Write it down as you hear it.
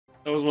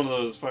That was one of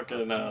those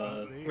fucking,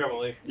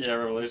 Revelation. yeah,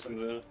 revelations,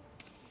 yeah.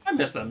 I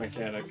miss that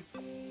mechanic.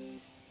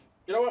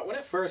 You know what? When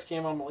it first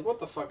came out, I'm like, what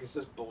the fuck is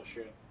this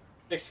bullshit?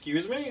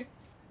 Excuse me?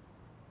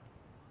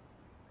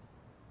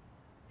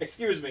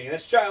 Excuse me,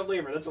 that's child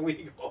labor, that's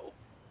illegal.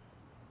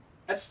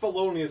 That's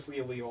feloniously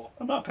illegal.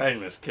 I'm not paying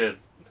this kid.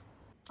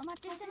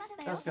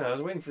 Jessica, I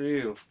was waiting for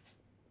you.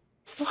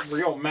 Fuck.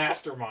 Real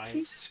mastermind.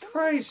 Jesus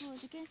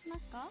Christ.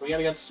 We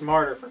gotta get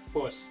smarter for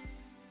puss.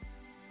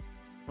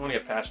 I want to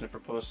get passionate for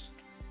puss.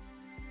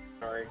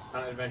 Sorry,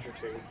 not Adventure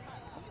 2.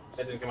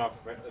 That didn't come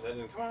out. That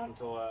didn't come out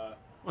until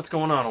What's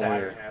going on over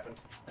Saturn here? happened.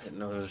 I didn't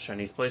know there was a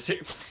Chinese place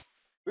here.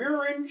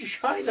 We're in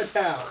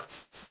Chinatown.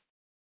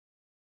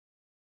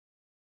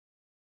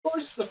 Of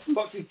course, it's a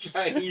fucking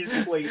Chinese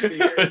place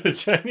here. There's a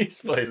Chinese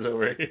place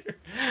over here.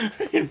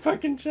 In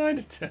fucking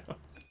Chinatown.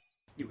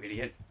 You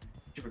idiot.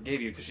 She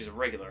forgave you because she's a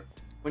regular.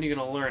 When are you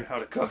gonna learn how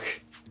to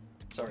cook?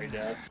 Sorry,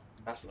 Dad.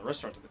 Passing the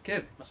restaurant to the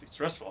kid. Must be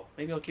stressful.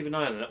 Maybe I'll keep an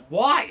eye on it.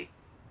 Why?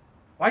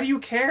 Why do you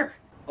care?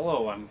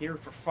 Hello, I'm here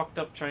for fucked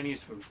up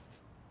Chinese food.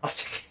 I'll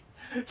take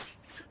it.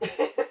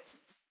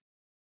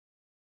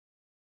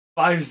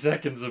 5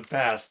 seconds have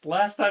passed.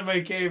 Last time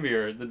I came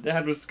here, the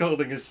dad was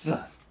scolding his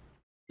son.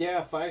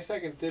 Yeah, 5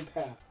 seconds did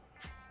pass.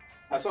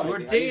 That's So we're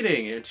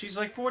dating, and she's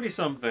like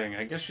 40-something.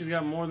 I guess she's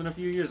got more than a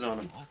few years on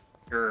him.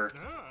 Grr.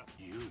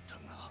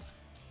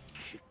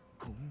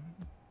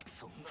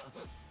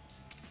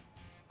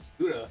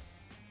 Yuta.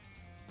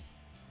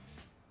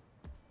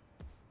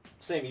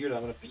 Same Yuta,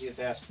 I'm gonna beat his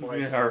ass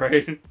twice. Yeah,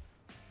 alright. You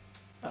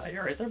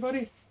right there,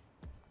 buddy?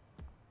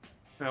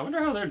 I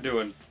wonder how they're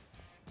doing.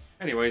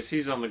 Anyways,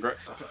 he's on the ground.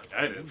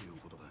 I didn't.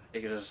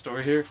 Take it as a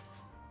story here.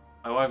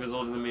 My wife is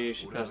older than me.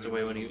 She passed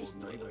away when he was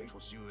 90.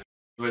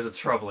 It was a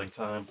troubling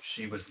time.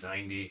 She was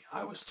 90.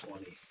 I was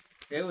 20.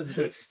 It was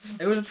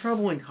a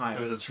troubling time.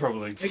 It was a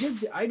troubling time.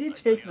 I did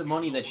take the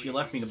money that she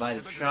left me to buy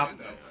the shop,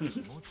 though.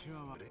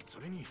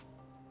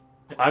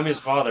 I'm his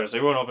father, so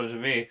he won't open it to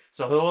me.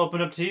 So he'll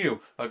open up to you,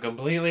 a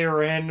completely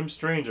random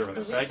stranger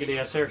with a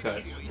raggedy-ass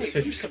haircut. Hey,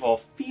 first of all,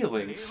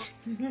 feelings.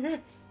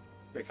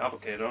 Very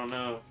complicated, I don't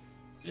know.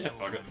 Yeah,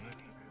 fuck it.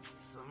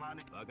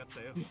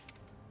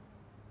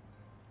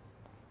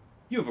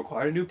 You have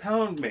acquired a new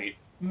pound mate.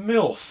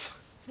 MILF.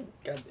 God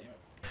damn it.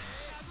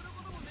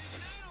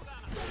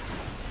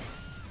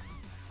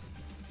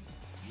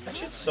 That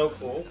shit's so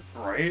cool.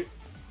 Right?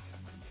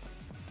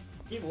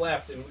 He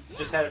left and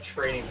just had a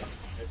training.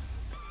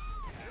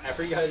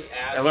 After you guys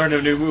asked, I learned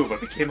a new move. I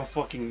became a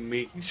fucking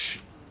mage.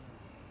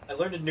 I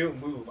learned a new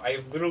move. I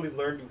have literally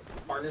learned to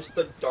harness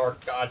the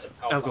dark gods of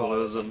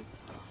alcoholism.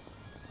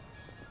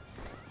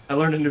 I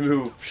learned a new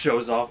move.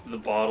 Shows off the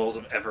bottles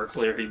of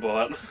Everclear he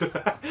bought.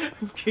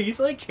 He's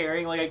like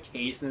carrying like a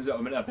case in his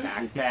own a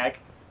backpack.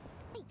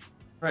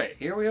 Right,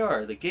 here we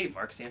are. The gate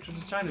marks the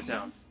entrance to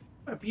Chinatown.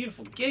 What a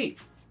beautiful gate.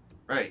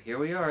 Right, here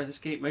we are. This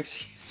gate makes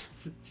the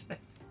entrance to China.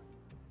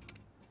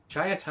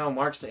 Chinatown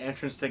marks the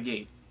entrance to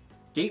gate.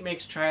 Gate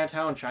makes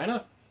Chinatown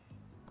China?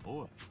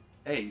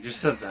 Hey, you just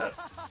said that.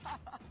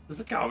 This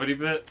is a comedy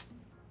bit.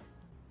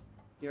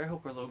 Yeah, I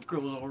hope our little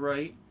girl's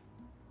alright.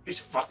 She's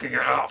fucking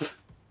it up.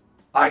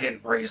 I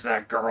didn't raise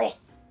that girl.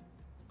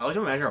 I like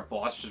to imagine our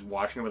boss just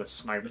watching her with a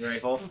sniper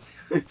rifle.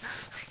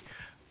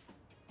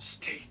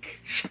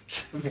 Mistake.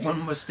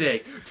 One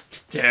mistake.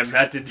 Damn,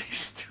 that did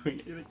she's doing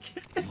it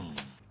again.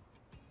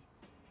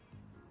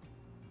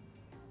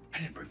 I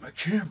didn't bring my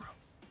camera.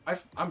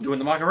 I'm doing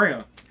the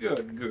Macarena.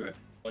 Good, good.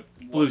 Like,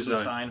 Blue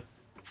sign.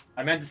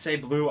 I meant to say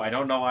blue. I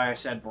don't know why I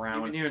said Even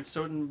brown. here in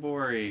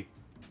Sotenbori,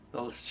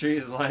 the street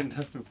is lined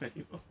up with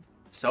people.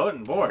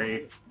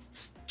 Sotenbori?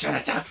 It's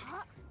Chinatown.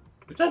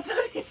 That's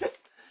not even...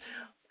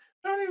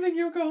 I don't even think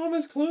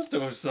Yokohama's close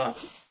to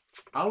Osaka.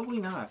 Probably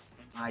not.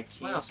 I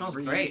can't. Wow, smells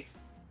read. great.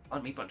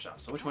 On meat bun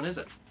shop. So which one is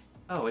it?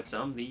 Oh, it's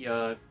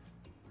the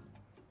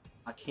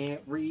I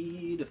can't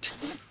read.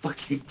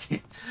 fucking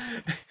damn.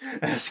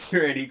 Ask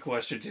her any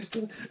question. Just.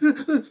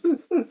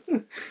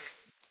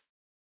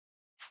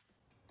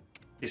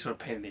 He's what a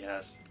pain in the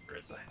ass.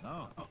 Red sign.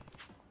 Oh.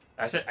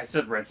 I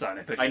said red sign.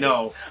 I picked. I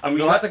know. I'm you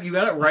glad.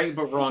 got it right,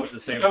 but wrong at the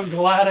same time. I'm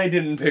glad I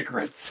didn't pick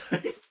red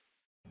sign.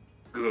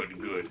 Good,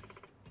 good.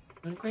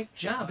 Doing a great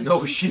job.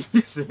 No, she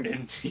isn't.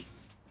 Indeed.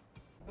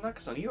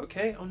 Nakasan, are you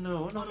okay? Oh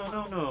no, no, no,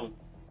 no, no.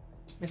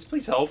 Miss,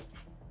 please help.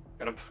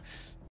 Gotta.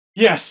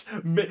 Yes!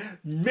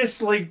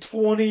 Miss, like,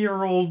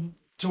 20-year-old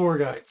tour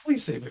guide.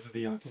 Please save me for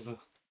the Yakuza.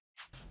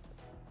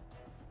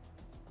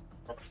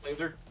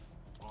 Laser?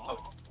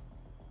 Oh.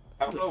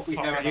 I don't know if we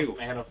Fuck have are enough you?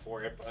 mana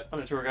for it, but... I'm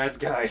a tour guide's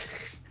guide.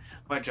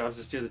 My job's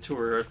to steer the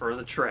tour for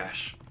the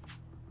trash.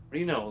 What do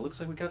you know? It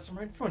looks like we got some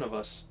right in front of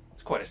us.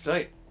 It's quite a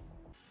sight.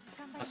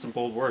 That's some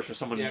bold words for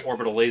someone in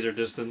orbital laser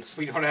distance.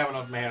 We don't have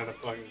enough mana to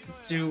fucking...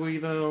 Do we,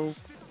 though?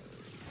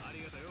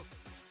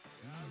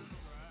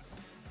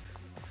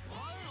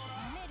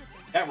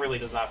 That really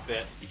does not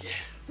fit. Yeah,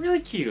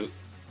 really cute.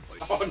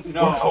 Oh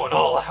no! We're going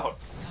all out.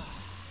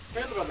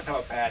 Man's about to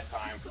have a bad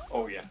time.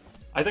 Oh yeah.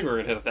 I think we're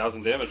gonna hit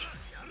 1,000 damage.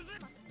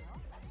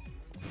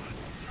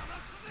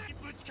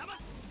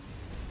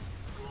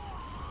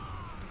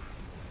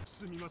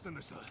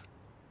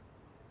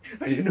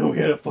 I didn't know we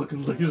had a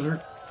fucking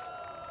laser.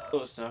 Oh,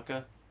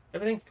 Snuka.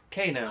 Everything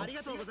okay now.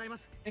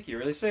 Thank you, you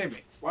really saved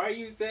me. Why are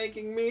you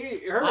thanking me?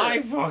 Her.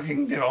 I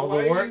fucking did all Why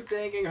the are you work.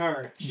 thanking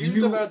her? She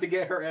was about to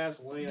get her ass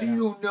laid out. Do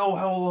you know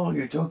how long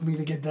it took me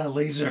to get that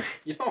laser?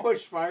 You know how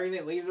much firing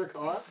that laser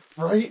costs?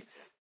 Right?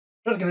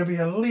 That's gonna be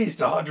at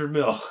least 100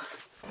 mil.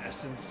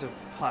 Essence of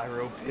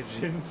pyro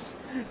pigeons.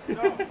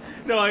 No.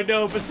 No, I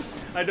know, but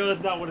I know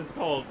that's not what it's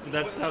called. But that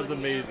But it's sounds like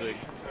the amazing.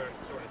 animation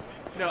sort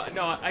of thing.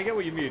 No, I get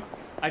what you mean.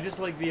 I just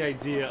like the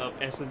idea of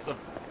essence of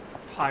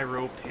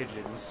pyro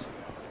pigeons.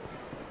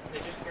 They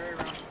just carry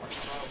around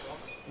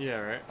like Yeah,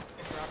 right.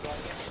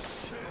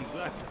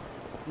 Exactly.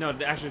 No,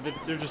 actually,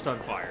 they're just on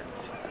fire.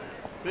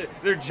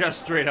 They're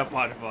just straight up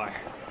on fire.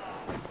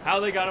 How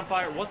they got on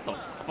fire? What the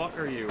fuck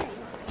are you?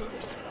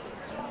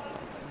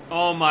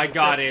 Oh my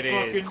god, it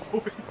is.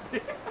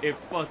 It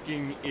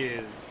fucking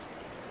is.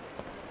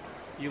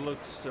 He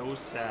looks so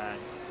sad.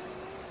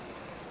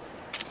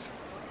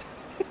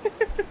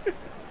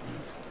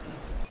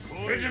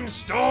 Pigeon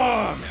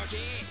Storm!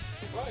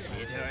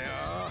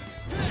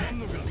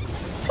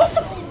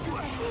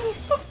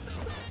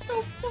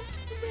 So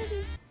fucking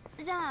many.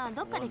 じゃあ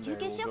どっかで休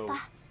憩しよっ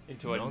か。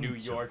 Into a New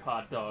York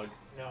hot dog.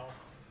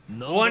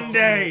 No. One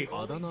day,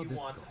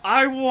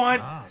 I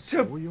want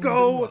to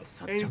go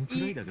and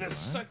eat the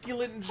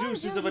succulent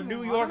juices of a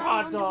New York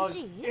hot dog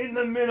in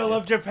the middle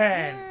of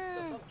Japan.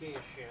 That sounds gay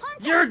as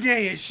shit. You're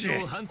gay as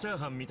shit. ハンチャー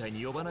ハンみたい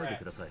に呼ばないで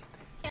ください。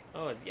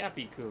 Oh, it's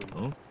Yappy-kun.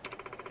 Huh?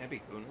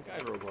 Yappy-kun, a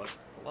guide robot.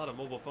 A lot of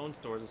mobile phone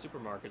stores and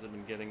supermarkets have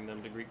been getting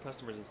them to greet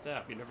customers and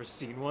staff. You never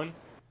seen one?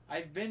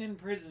 I've been in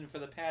prison for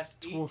the past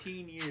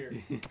 18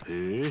 years.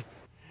 え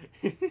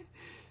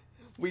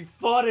We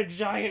fought a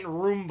giant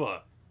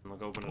Roomba.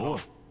 Look, open it Oh.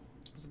 up.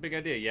 What's the big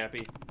idea,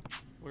 Yappy?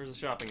 Where's the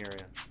shopping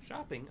area?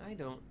 Shopping? I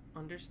don't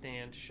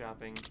understand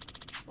shopping.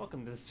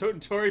 Welcome to the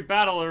Sotentori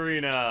Battle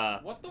Arena!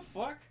 What the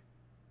fuck?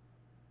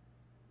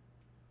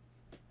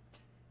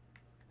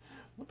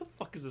 What the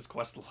fuck is this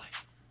quest like?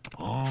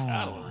 あ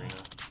Battle Arena.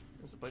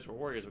 This is a place where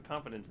warriors with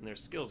confidence in their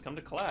skills come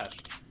to clash.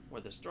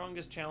 Where the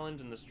strongest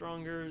challenge and the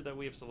stronger that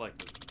we have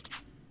selected.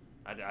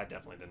 I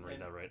definitely didn't read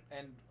that right.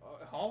 And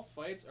all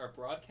fights are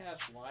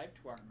broadcast live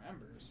to our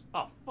members.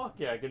 Oh, fuck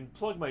yeah, I can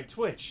plug my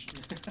Twitch.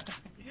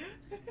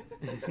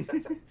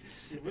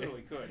 You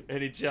literally could.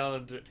 Any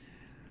challenger...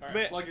 Alright,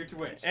 Man, plug your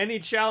Twitch. Any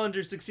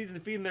challenger succeeds in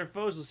defeating their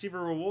foes will receive a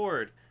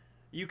reward.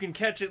 You can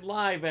catch it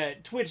live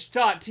at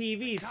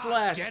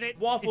twitch.tv/ get it?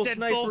 Waffle It said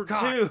Sniper bullcock.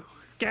 2.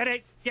 Get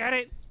it? Get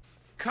it?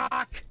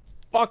 Cock!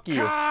 Fuck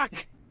you.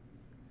 Cock!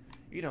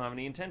 You don't have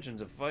any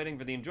intentions of fighting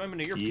for the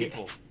enjoyment of your Yeah.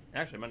 people.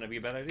 Actually, it might not be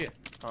a bad idea.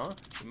 Huh?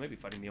 We may be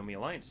fighting the Omi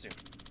Alliance soon.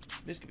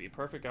 This could be a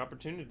perfect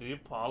opportunity to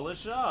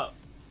polish up.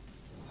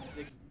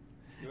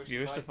 If you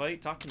wish to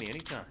fight, talk to me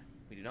anytime.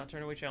 We do not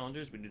turn away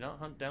challengers. We do not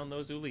hunt down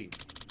those who leave.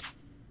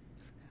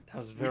 That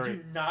was We very...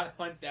 do not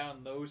hunt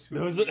down those who...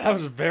 That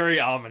was very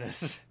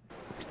ominous.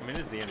 I mean,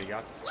 it's the end of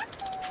Yakuza.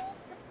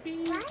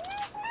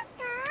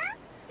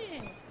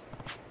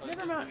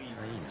 Never mind.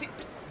 See,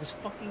 this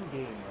fucking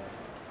game, man.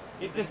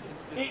 It's just,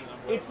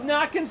 it's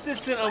not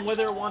consistent on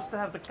whether it wants to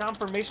have the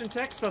confirmation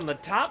text on the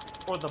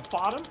top, or the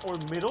bottom, or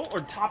middle, or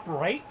top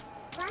right.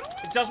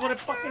 It does what it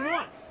fucking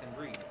wants. And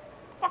read.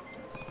 Fuck.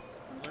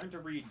 Learn to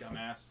read,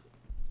 dumbass.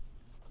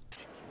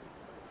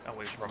 Oh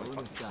wait, probably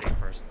fucking save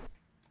first.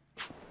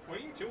 What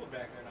are you doing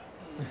back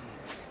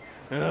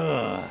there now?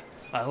 Ugh,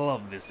 I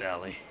love this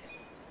alley.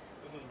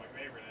 This is my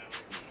favorite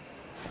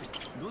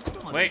alley. どち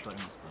らまでWait. わか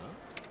りますか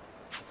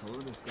そ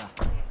うですか。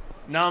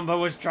 Namba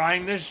was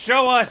trying to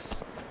show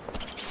us!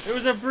 It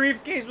was a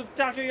briefcase with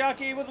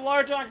takoyaki with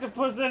large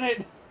octopus in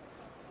it!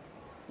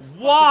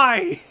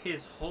 Why?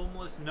 His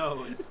homeless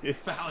nose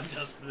found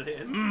us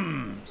this.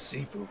 Mmm,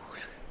 seafood.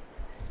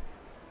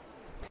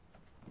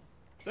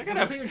 Is that You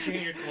gonna don't even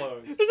change your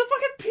clothes. There's a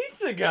fucking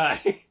pizza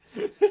guy!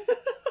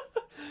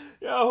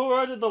 Yeah, who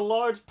ordered the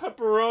large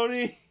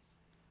pepperoni?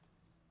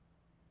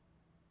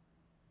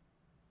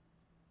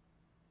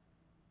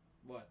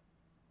 What?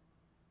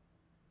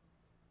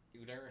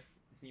 You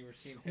ever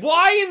seen him?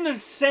 Why in the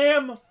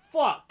Sam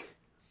fuck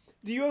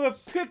do you have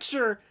a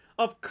picture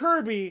of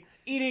Kirby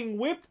eating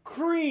whipped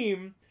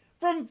cream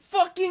from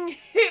fucking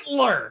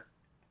Hitler?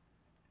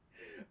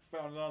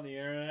 Found it on the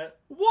internet.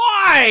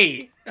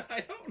 Why?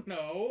 I don't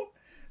know.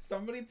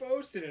 Somebody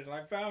posted it and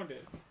I found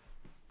it.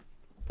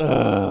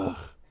 Ugh.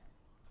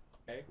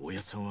 お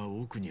やさんは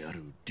奥にあ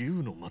る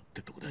竜の間っ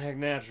てとこだ。 Heck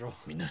natural.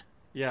 みんな、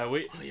 Yeah,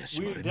 we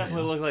Hayashimare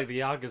definitely Nayo. look like the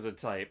Yakuza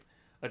type.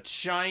 A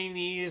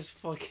Chinese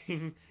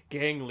fucking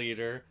gang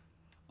leader.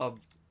 A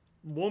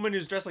woman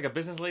who's dressed like a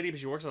business lady, but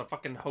she works at a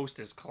fucking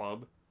hostess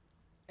club.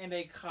 And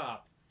a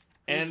cop.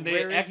 Who's And a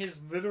wearing ex-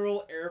 his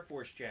literal Air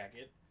Force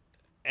jacket.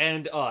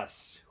 And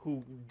us,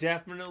 who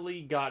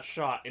definitely got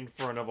shot in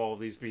front of all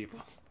these people.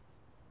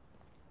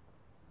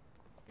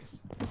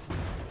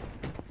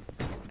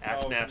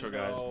 Act Oh, natural,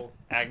 guys. no.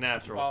 Act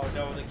natural. Oh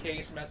no, the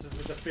case messes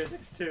with the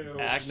physics too.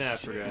 Act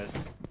natural, Shit.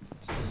 guys.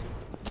 Just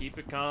keep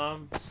it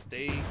calm.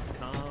 Stay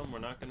calm. We're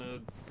not gonna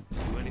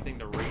do anything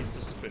to raise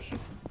suspicion.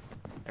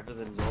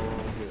 Everything's all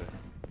good.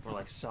 We're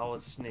like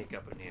Solid Snake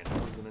up in here. No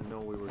one's gonna know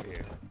we were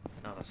here.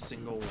 Not a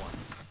single one.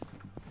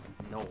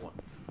 No one.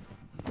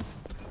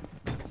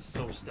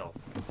 So stealthy.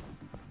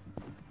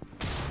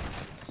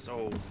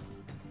 So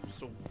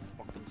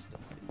fucking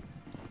stealthy.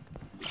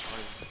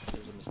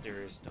 There's a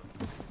mysterious stone.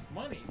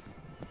 Money.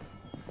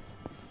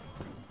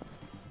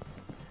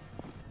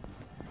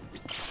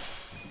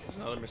 There's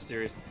another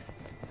mysterious.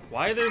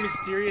 Why are there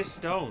mysterious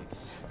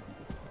stones?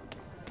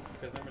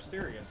 Because they're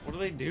mysterious. What do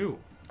they do?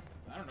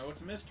 I don't know.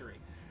 It's a mystery.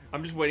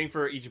 I'm just waiting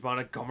for Ichiban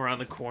to come around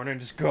the corner and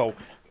just go,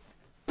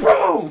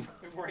 BOOM!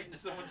 Right into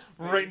someone's face.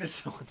 Right into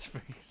someone's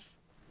face.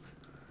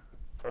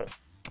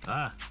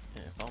 Ah,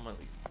 Yeah, follow my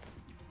lead.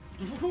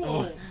 Ooh.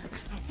 Oh.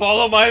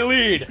 Follow my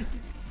lead!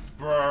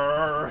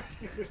 Brrr.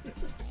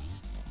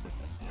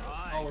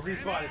 Oh, we're being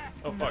spotted.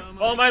 Oh fuck.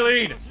 Follow my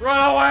lead!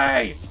 Run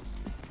away!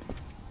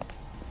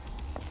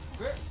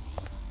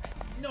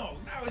 No,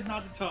 now is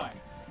not the time.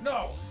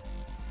 No.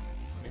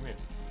 What do you mean?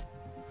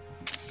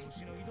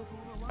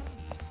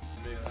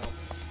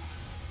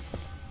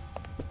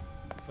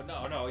 But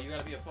no, you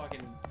gotta be a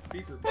fucking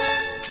beaker.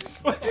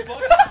 What the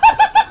fuck?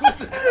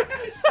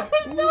 That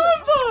was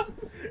Namba!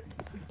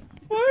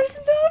 Where's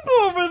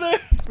Namba over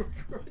there?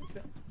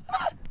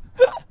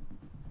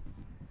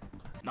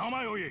 名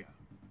前を言え。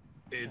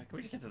 Can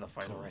we just get to the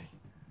fight already?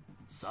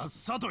 さっ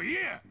さと言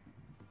え。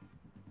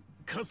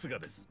春日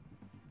です。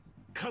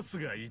春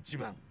日一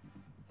番。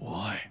おい。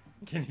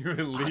 Can you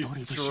at least アド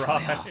リブしろよ。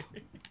 try?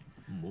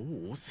 も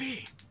う遅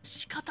え。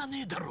仕方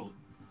ねえだろ。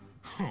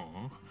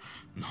は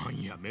あ、な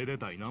んやめで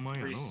たい名前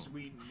や Pretty の。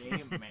 sweet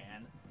name,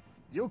 man.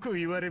 よく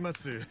言われま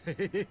す。助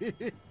か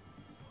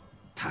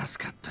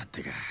ったっ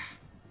てか。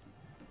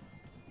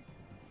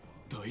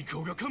大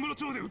公がカムロ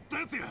町で売った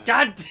やつや。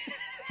 God damn!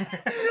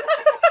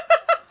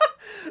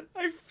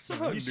 I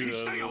somehow knew 意識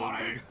したよ、 that.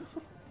 笑い。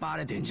バ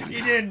レてんじゃんか。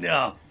 You didn't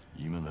know.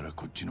 今なら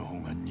こっちの方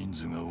が人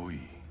数が多い。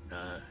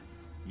ああ、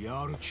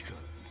やる気か。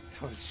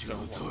 That was 仕 so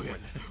事や。 awkward.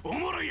 お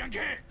もろいやんけ。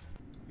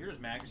 You're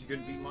just mad because you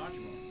couldn't beat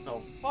Majima.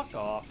 Oh, fuck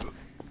off.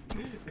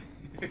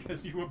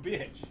 Because you a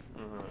bitch.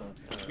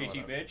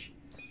 Bitchy bitch.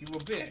 You a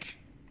bitch.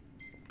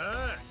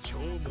 ああ、今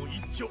日も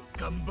一丁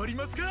頑張り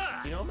ます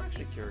か。 You know, I'm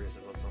actually curious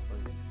about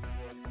something.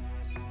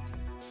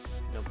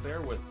 Now,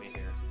 bear with me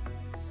here.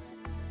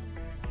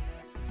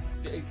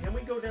 Can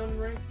we go down in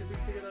rank? Did we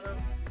figure that out?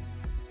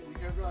 We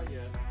have not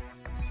yet.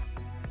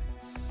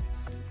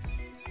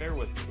 Bear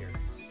with me here.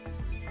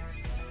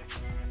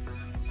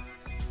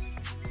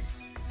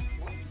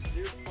 What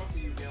the fuck are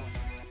you yelling?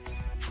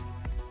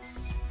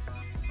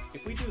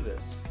 If we do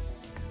this,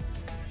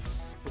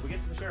 but we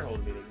get to the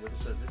shareholder meeting with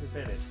this is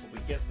finished, but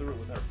we get through it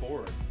with our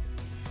board,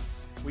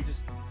 we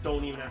just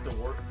don't even have to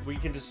work. We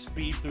can just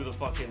speed through the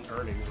fucking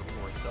earnings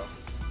report and stuff.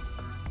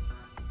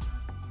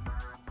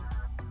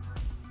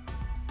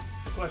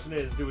 The question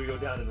is, do we go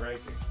down in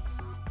ranking?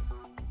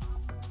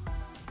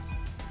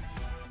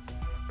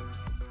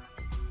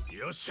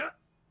 よっしゃ、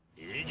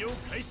営業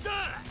開始だ。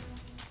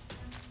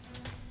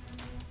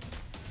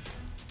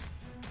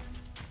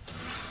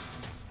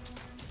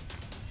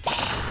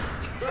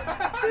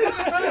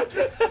今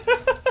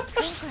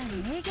回の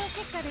営業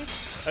結果で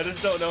す I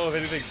just don't know if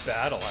anything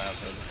bad will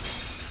happen.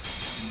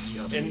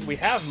 And we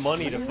have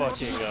money to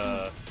fucking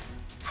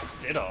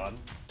sit on.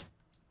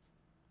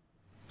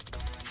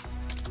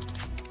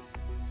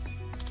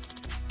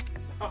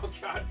 Oh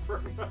god, for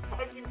a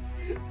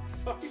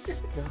fucking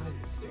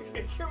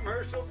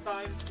commercial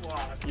time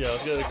slot. Yeah,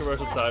 let's get a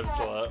commercial time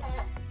slot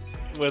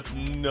with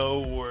no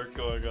work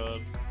going on.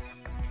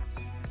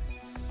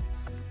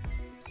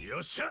 よ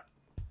っしゃ、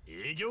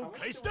営業 How much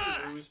開始 do だ。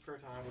 we lose per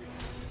time we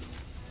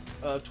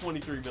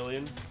 23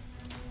 million,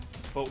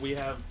 but we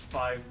have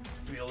 5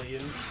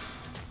 billion.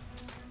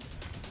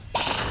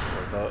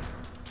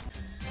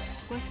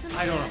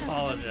 I don't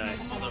apologize,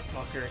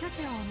 motherfucker. 挙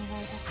手をお願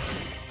いいたしま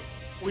す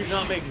We did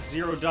not make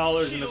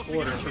 $0 in a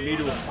quarter for me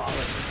to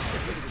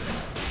apologize.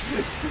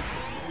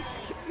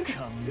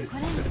 こ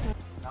れにて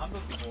Namba boy.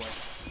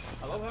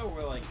 I love how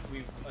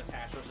we've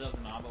attached ourselves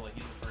to Namba like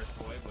he's the first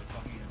boy, but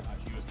fucking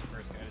Itachi was the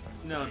first guy to join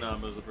the No, party.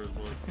 Namba's the first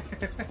boy.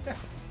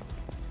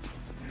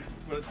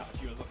 But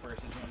Itachi was the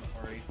first to join the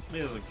party. It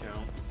doesn't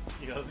count.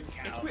 He doesn't It's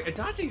count. weird.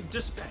 Itachi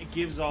just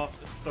gives off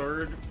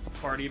third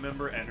party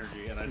member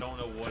energy, and I don't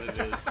know what it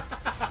is.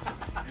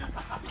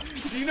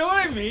 Do you know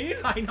what I mean?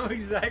 I know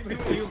exactly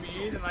what you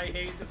mean, and I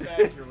hate the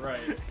fact you're right.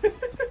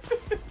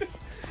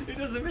 It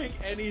doesn't make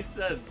any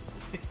sense.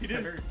 He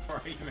just Third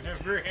party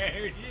member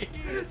energy.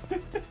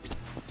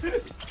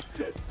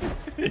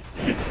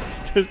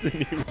 doesn't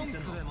even.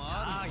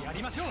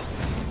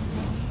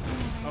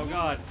 Oh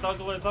god,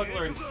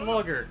 Thuggler, and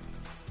Slugger.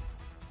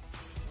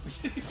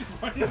 He's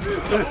running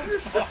so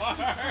far.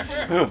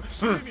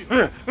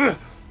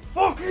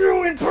 Fuck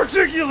you in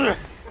particular!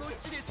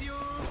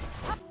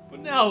 But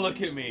now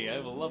look at me. I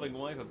have a loving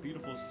wife, a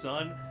beautiful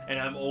son, and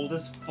I'm old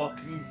as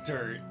fucking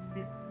dirt.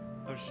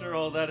 I'm sure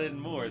all that and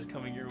more is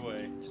coming your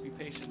way. Just be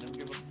patient, don't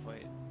give up the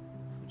fight.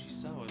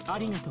 Fujisawa is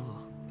Arigato.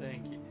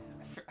 Thank you.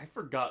 I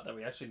forgot that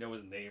we actually know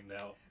his name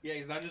now. Yeah,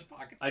 he's not just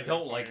pocket. I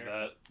don't like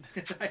that.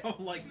 I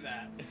don't like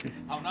that.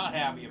 I'm not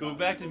happy about Go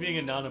back to being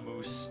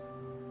anonymous.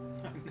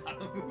 I'm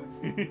not a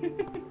moose.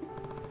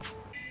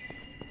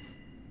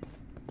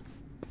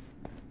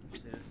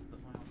 This is the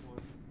final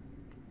boy.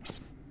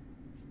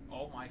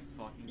 Oh my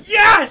fucking.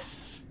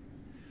 Yes!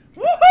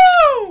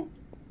 Woohoo!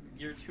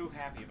 You're too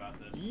happy about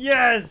this.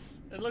 Yes!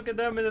 And look at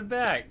them in the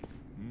back.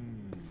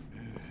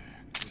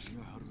 腰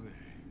が張るぜ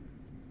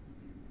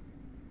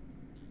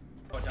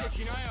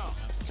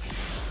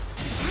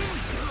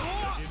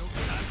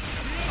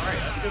Alright,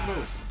 that's a good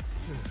move.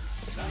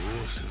 ど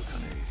うするか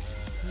ね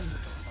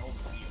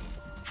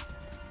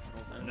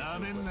な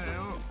めんな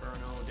よ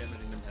Inferno,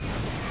 damaging them.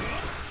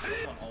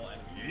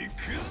 行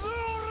くぞオ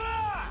ラ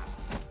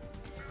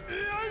よ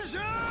いしょ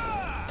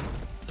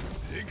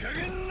手加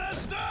減なし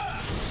だ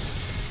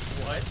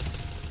What?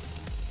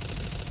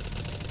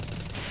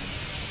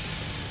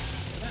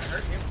 Did that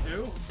hurt him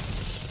too?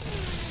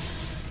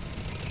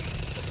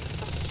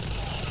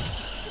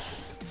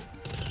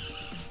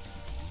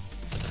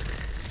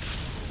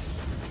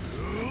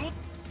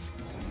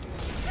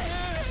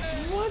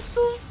 What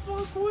the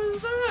fuck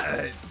was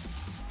that?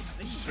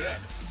 I think he's dead.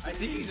 I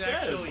think he's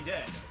actually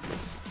dead.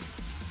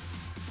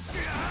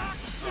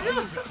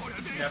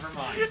 Never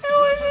mind.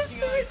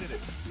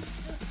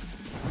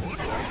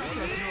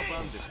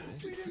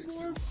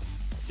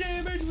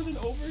 Damage with an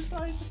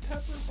oversized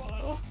pepper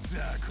bottle.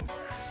 ザコ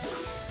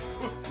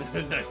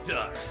Nice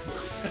dodge.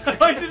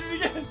 I did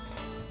it again.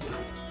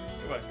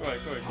 Come on, come on,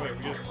 come on, come on.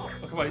 We get it.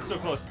 Oh, come on, he's so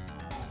close.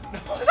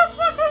 What the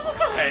fuck was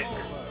that?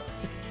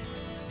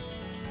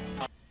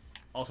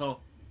 Also,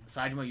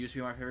 Sajima used to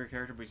be my favorite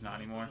character, but he's not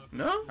anymore.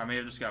 No? I made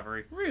a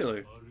discovery.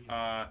 Really?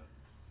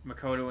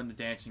 Makoto in the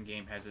dancing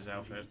game has his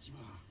outfit.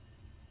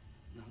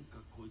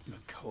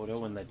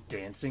 Makoto in the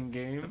dancing The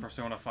game?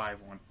 Persona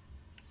 5 one.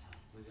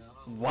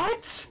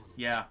 What?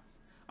 Yeah.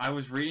 I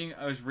was reading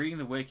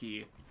the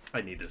wiki.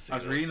 I need to see I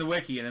was reading the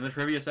wiki, and in the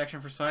trivia section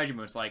for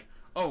Sajima, it's like,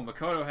 oh,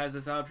 Makoto has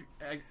this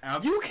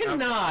You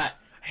cannot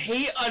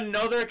hate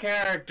another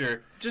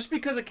character just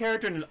because a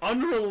character in an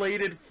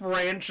unrelated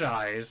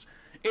franchise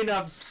in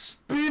a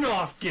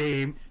spin-off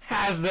game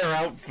has their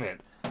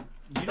outfit.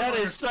 That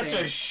is such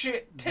a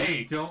shit You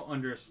take. don't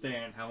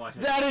understand how much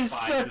I That is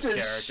despise such this a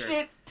character.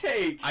 shit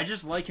take. I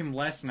just like him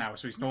less now,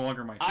 so he's no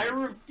longer my I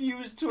favorite.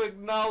 refuse to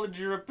acknowledge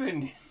your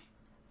opinion.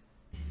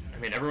 I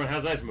mean, everyone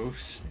has ice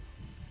moves.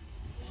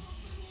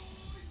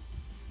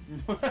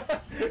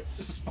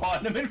 So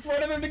spawn them in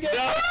front of him to get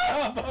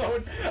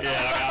comboed.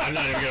 Yeah, I'm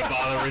not even gonna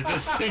bother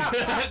resisting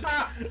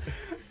that.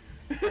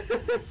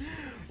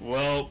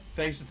 Well,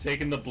 thanks for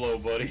taking the blow,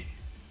 buddy.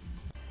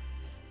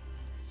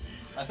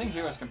 I think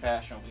Hero's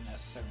Compassion will be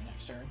necessary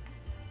next turn.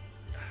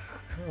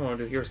 I don't want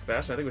to do Hero's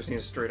Compassion. I think we just need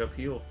a straight up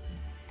heal.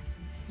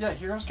 Yeah,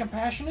 Hero's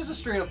Compassion is a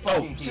straight up Oh,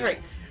 fucking sorry.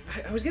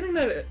 heal. I was getting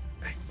that.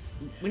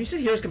 When you said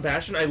Hero's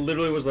Compassion, I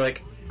literally was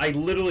like, I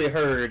literally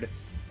heard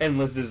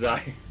Endless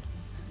Desire.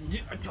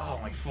 Oh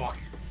my fuck.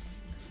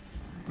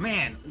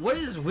 Man, what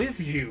is with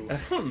you? I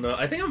don't know.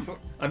 I think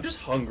I'm just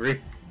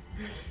hungry.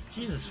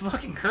 Jesus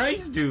fucking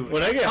Christ, dude.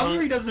 When I get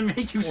hungry doesn't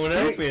make you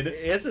stupid.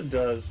 Yes, it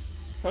does.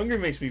 Hungry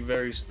makes me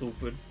very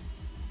stupid.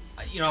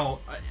 You know,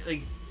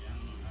 like...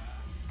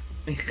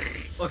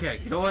 Okay,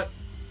 you know what?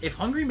 If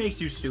hungry makes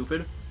you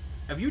stupid,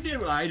 if you did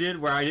what I did,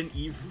 where I didn't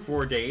eat for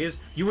 4 days,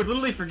 you would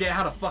literally forget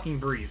how to fucking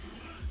breathe.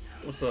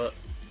 What's up?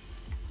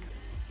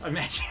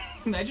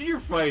 Imagine you're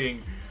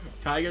fighting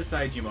Taiga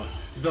Saejima,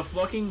 the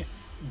fucking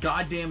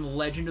goddamn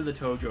legend of the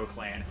Tojo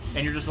clan,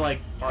 and you're just like,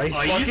 Ice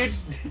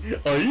Ice?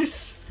 bucket?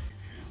 Ice?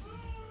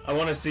 I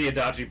want to see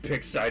Adachi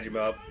pick Saejima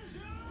up.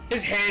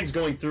 His hand's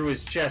going through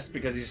his chest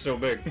because he's so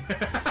big.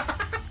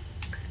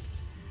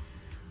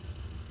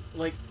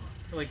 like,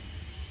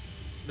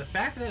 the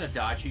fact that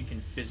Adachi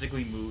can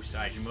physically move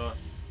Saejima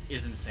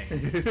is insane.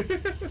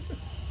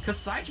 Because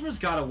Saijima's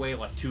got to weigh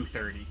like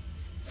 230.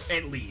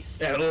 At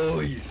least. At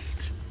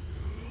least.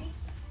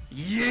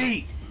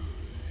 Yeet!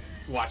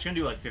 Watch, gonna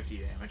do like 50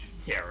 damage.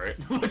 Yeah, right.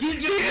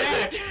 He's just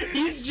mad!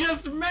 He's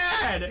just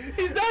mad!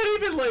 He's not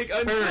even like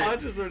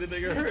unconscious or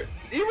anything or hurt.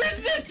 He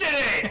resisted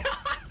it!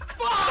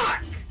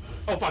 Fuck!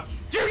 Oh fuck.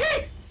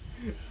 Yuki!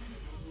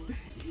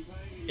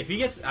 If he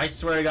gets, I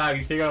swear to God, if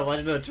you take out a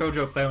Legend of the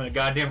Tojo clan with a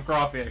goddamn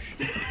crawfish.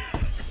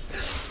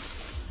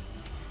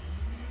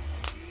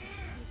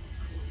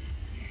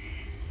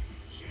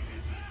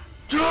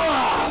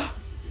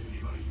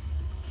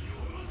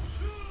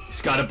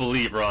 He's gotta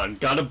believe, Ron.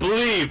 Gotta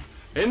believe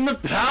in the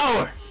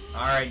power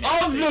Alright,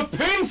 of the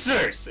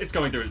pincers! It's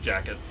going through his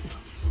jacket.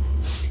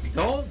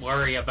 don't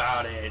worry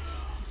about it.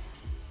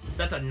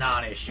 That's a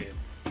non-issue.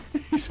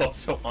 He's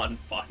also on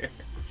fire.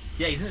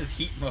 Yeah, he's in his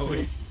heat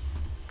mode.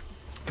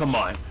 Come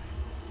on.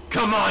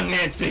 Come on,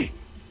 Nancy!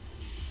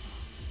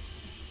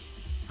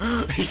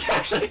 He's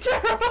actually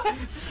terrified!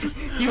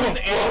 He was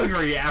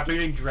angry after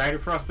getting dragged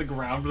across the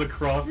ground, but the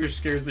crawfish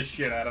scares the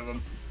shit out of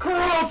him.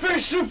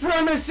 Crawfish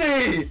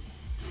supremacy!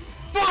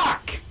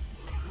 Fuck!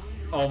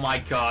 Oh my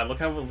God, look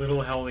how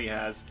little health he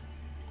has.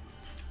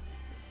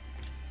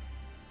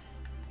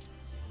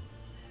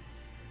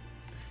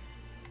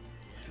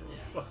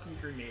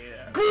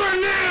 Grenade.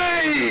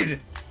 Grenade!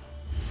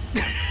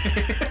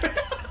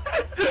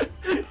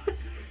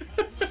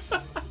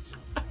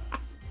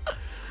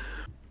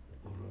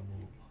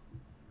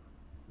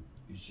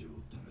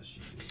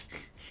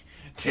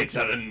 Takes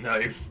out a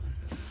knife.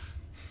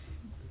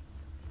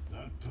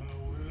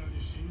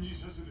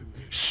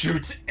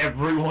 Shoots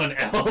everyone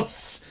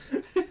else.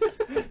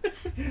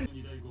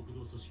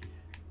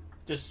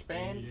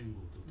 Disband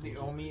the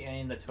Omi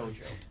and the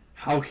Tojo.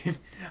 How can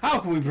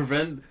we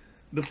prevent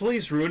the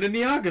police ruining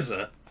the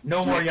Yakuza?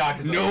 No more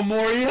Yakuza. No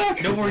more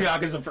Yakuza. No more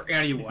Yakuza for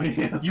anyone.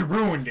 Yeah. You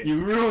ruined it.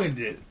 You ruined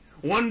it.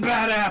 One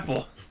bad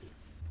apple.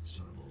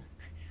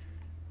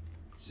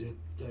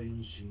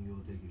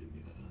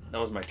 That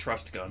was my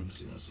trust gun.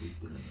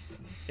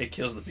 It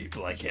kills the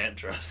people I can't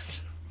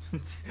trust.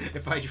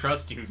 If I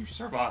trust you, you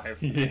survive.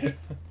 Yeah.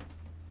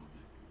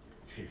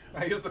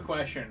 Here's the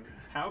question.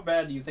 How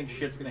bad do you think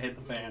shit's gonna hit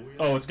the fan?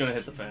 Oh, it's gonna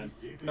hit the fan.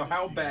 No,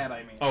 how bad, I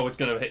mean. Oh, it's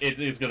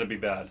gonna be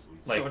bad.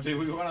 Like, so do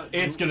we wanna...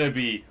 it's gonna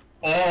be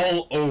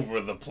all over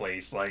the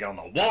place, like on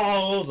the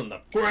walls, on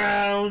the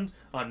ground,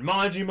 on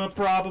Majima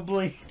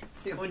probably.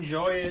 He'll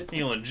enjoy it.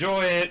 He'll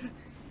enjoy it.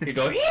 He'll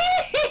go.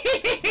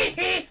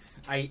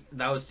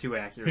 That was too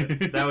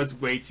accurate. That was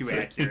way too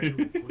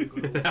accurate.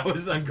 That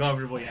was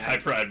uncomfortably I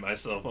accurate. pride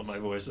myself on my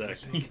voice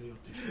acting.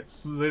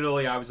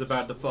 Literally, I was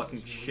about to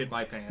fucking shit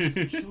my pants.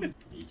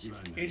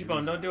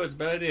 Ichiban, don't do it. It's a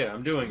bad idea.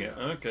 I'm doing it.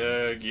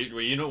 Okay.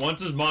 You know,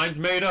 once his mind's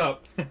made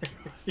up.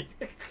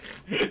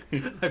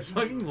 I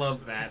fucking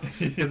love that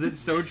because it's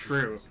so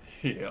true.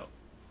 Yeah.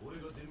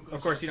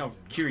 Of course, you know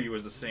Kiryu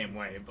was the same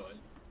way, but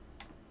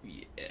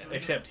Yeah.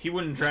 except he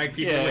wouldn't drag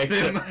people Yeah, with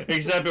him.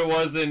 except it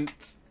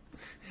wasn't.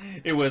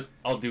 It was,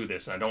 I'll do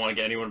this. I don't want to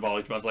get anyone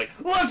involved. I was like,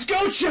 let's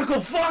go, chuckle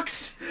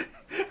fucks!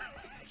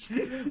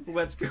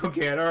 Let's go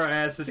get our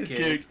asses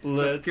kicked.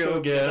 Let's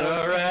go get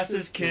our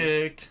asses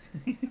kicked.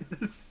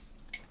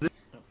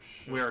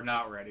 We are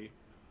not ready.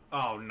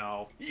 Oh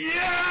no.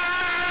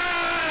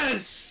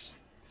 Yes!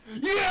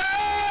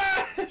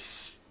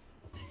 Yes!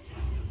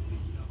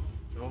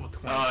 Level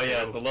 22. Oh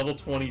yes, the level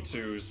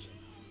 22s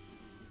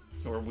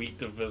who are weak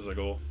to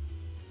physical.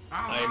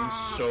 I'm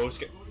so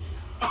scared.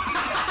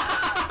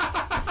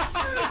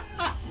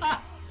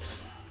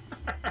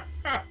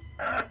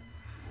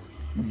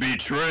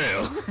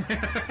 Betrayal.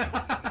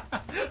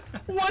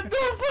 What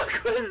the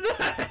fuck was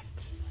that?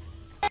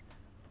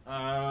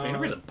 Can you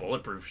read the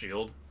bulletproof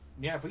shield?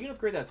 Yeah, if we can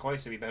upgrade that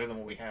twice, it'd be better than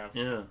what we have.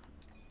 Yeah.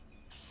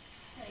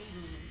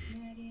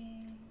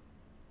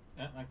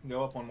 Yeah, I can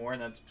go up one more,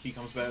 and that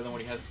becomes better than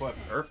what he has equipped.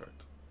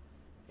 Perfect.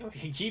 Yeah, we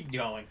can keep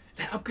going.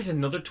 That upgrades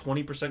another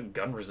 20%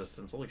 gun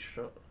resistance. Holy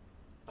shit.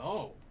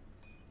 Oh.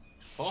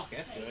 Fuck,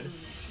 that's good.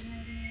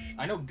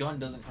 I know gun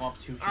doesn't come up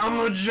too far. I'm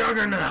a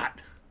juggernaut!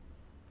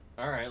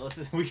 Alright,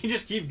 we can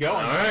just keep going,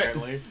 Alright.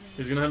 apparently.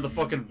 He's gonna have the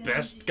fucking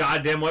best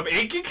goddamn weapon.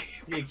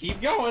 Yeah,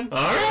 keep going.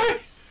 Alright!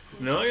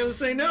 No, I'm gonna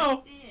say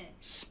no.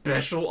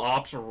 Special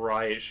Ops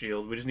Riot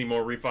Shield. We just need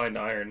more refined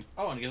iron.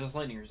 Oh, and it gives us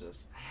lightning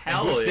resist.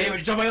 Hell Boost yeah.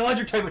 damage done by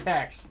electric type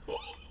attacks.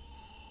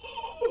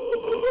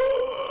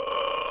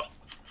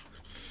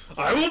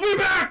 I will be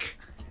back!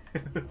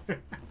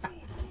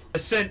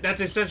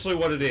 That's essentially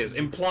what it is.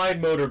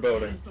 Implied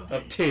motorboating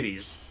of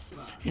titties.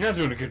 You're not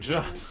doing a good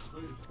job.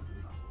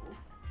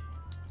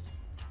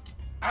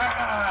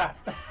 Ah!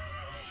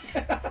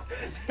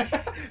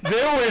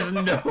 There was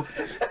no...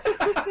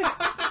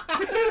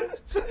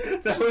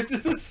 That was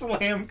just a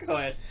slam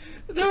cut.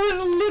 There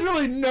was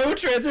literally no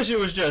transition. It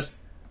was just...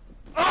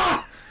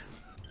 Ah!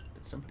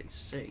 Did somebody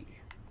say...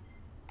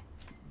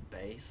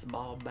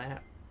 baseball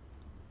bat?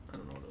 I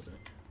don't know what it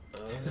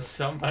was.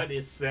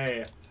 Somebody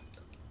say,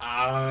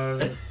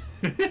 I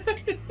don't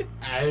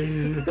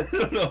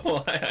know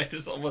why. I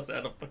just almost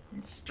had a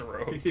fucking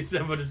stroke.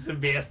 somebody say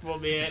basketball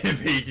man.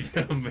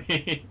 Baseball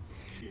man.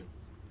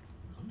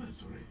 なんだよ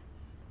それ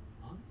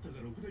あんたが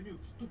6代目をず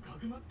っとか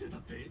くまってた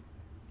って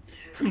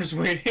I'm just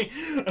waiting.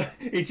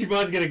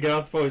 Ichiban's gonna get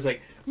off the phone. He's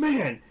like,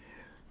 man,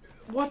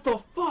 what the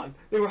fuck?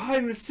 They were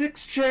hiding the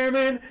 6th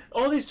chairman,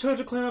 all these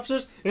Tojo clan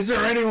officers. Is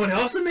there anyone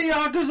else in the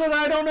Yakuza that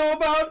I don't know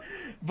about?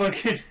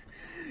 Fucking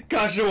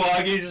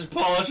Kashiwagi's just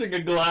polishing a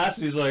glass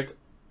and he's like...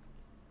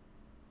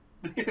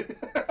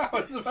 I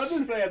was about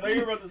to say, I thought you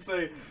were about to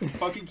say,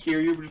 fucking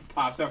Kiryu just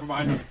pops out from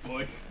behind his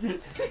bush.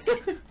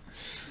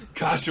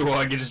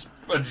 Kashiwagi just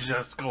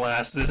adjusts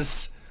glasses.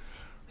 Is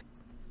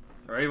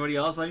there anybody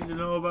else I need to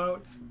know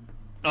about?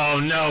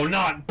 Oh no,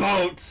 not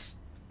boats!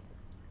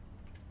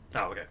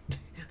 Oh,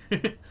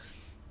 okay.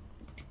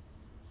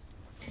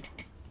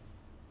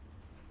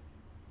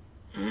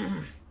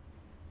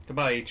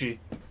 Goodbye, Ichi.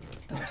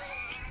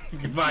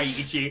 Goodbye,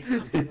 Ichi.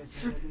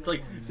 It's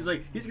like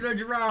he's gonna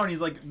drown.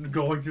 He's like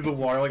going through the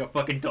water like a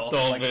fucking dolphin.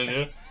 Dolphin,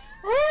 Like,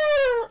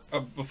 yeah.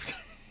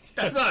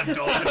 that's not a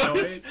dolphin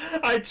noise.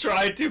 I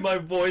tried to, my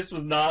voice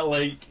was not,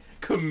 like,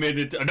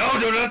 committed to- No,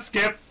 do not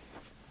skip!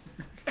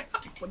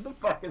 What the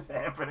fuck is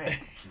happening?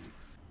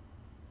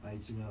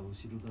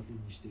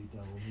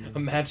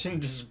 Imagine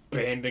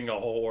disbanding a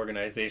whole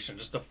organization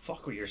just to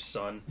fuck with your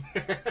son.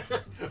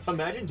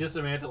 Imagine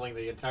dismantling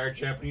the entire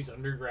Japanese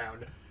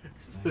underground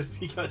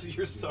because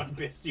your son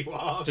pissed you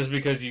off. Just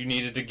because you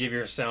needed to give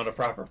your son a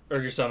proper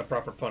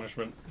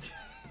punishment.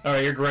 All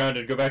right, you're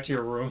grounded. Go back to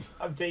your room.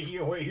 I'm taking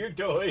away your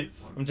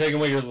toys. I'm taking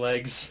away your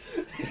legs.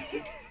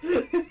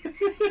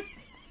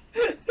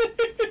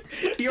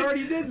 He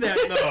already did that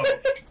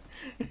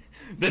though.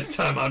 This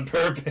time on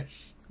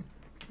purpose.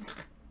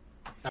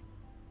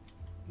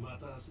 ま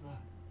た明日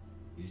な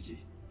ユージ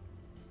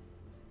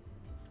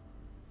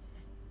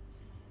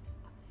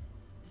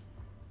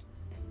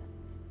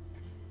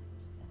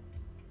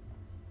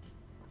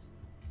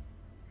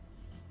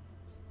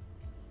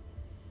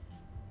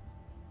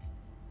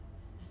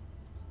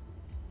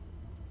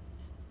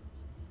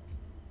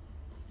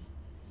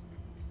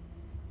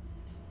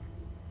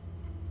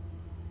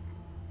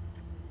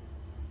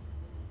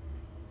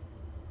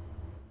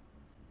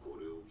こ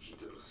れを聞い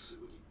たらす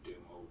ぐに電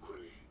話をくれ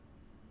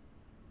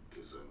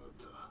今朝方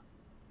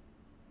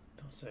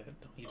Don't say it.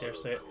 Don't you dare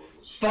say it.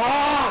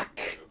 Fuck!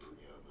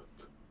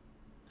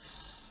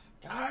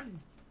 God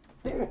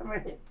damn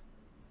it.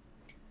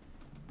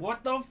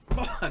 What the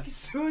fuck? As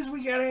soon as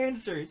we get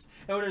answers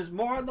and when there's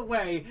more on the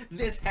way,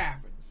 this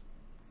happens.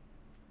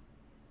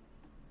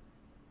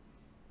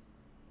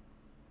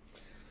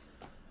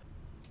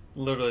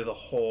 Literally the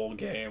whole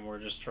game, we're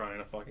just trying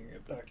to fucking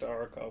get back to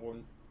Arca.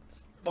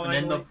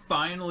 And then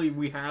finally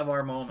we have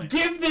our moment.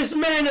 Give this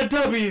man a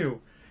W!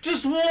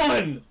 Just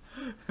one!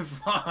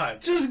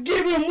 Fuck. Just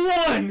give him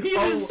one! He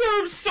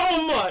deserves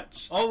so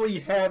much! All we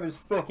have is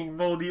fucking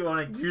Moldy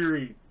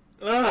Onigiri.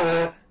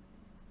 Ah,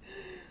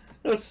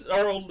 that's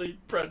our only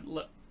friend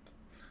left.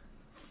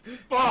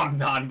 Fuck!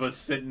 Nanba's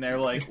sitting there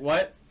like,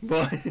 what?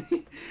 But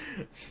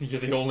you're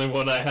the only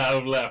one I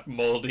have left,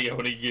 Moldy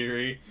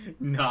Onigiri.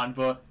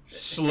 Nanba.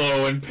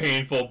 Slow and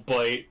painful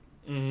bite.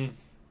 Oh,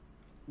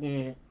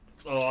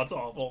 that's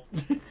awful.